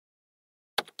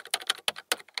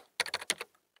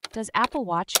Does Apple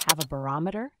Watch have a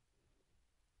barometer?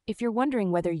 If you're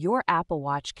wondering whether your Apple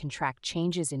Watch can track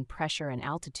changes in pressure and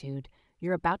altitude,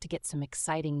 you're about to get some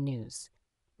exciting news.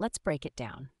 Let's break it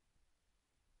down.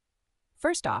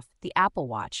 First off, the Apple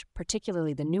Watch,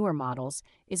 particularly the newer models,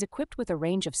 is equipped with a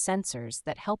range of sensors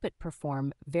that help it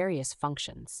perform various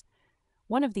functions.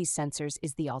 One of these sensors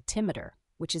is the altimeter,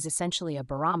 which is essentially a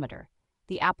barometer.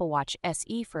 The Apple Watch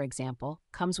SE, for example,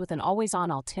 comes with an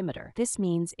always-on altimeter. This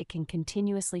means it can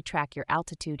continuously track your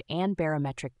altitude and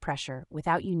barometric pressure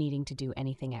without you needing to do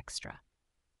anything extra.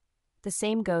 The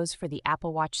same goes for the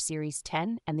Apple Watch Series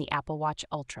 10 and the Apple Watch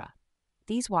Ultra.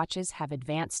 These watches have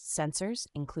advanced sensors,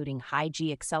 including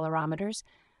high-G accelerometers,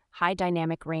 high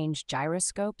dynamic range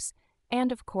gyroscopes,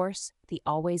 and, of course, the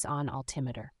always-on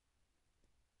altimeter.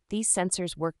 These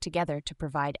sensors work together to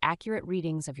provide accurate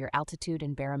readings of your altitude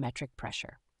and barometric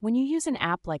pressure. When you use an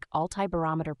app like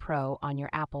Barometer Pro on your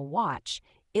Apple Watch,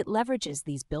 it leverages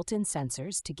these built-in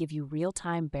sensors to give you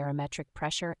real-time barometric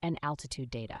pressure and altitude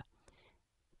data.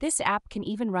 This app can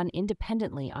even run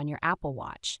independently on your Apple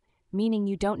Watch, meaning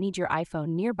you don't need your iPhone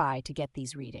nearby to get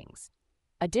these readings.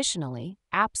 Additionally,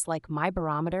 apps like My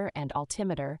Barometer and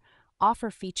Altimeter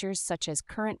offer features such as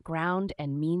current ground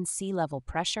and mean sea level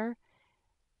pressure,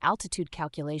 altitude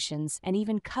calculations, and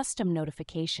even custom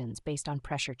notifications based on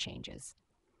pressure changes.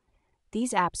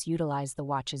 These apps utilize the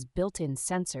watch's built-in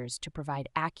sensors to provide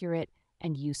accurate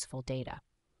and useful data.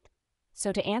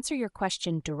 So to answer your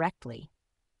question directly,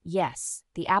 yes,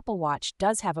 the Apple Watch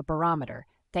does have a barometer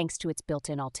thanks to its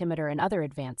built-in altimeter and other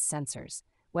advanced sensors.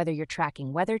 Whether you're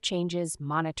tracking weather changes,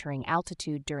 monitoring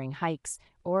altitude during hikes,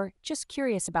 or just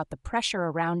curious about the pressure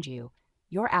around you,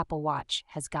 your Apple Watch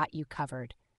has got you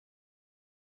covered.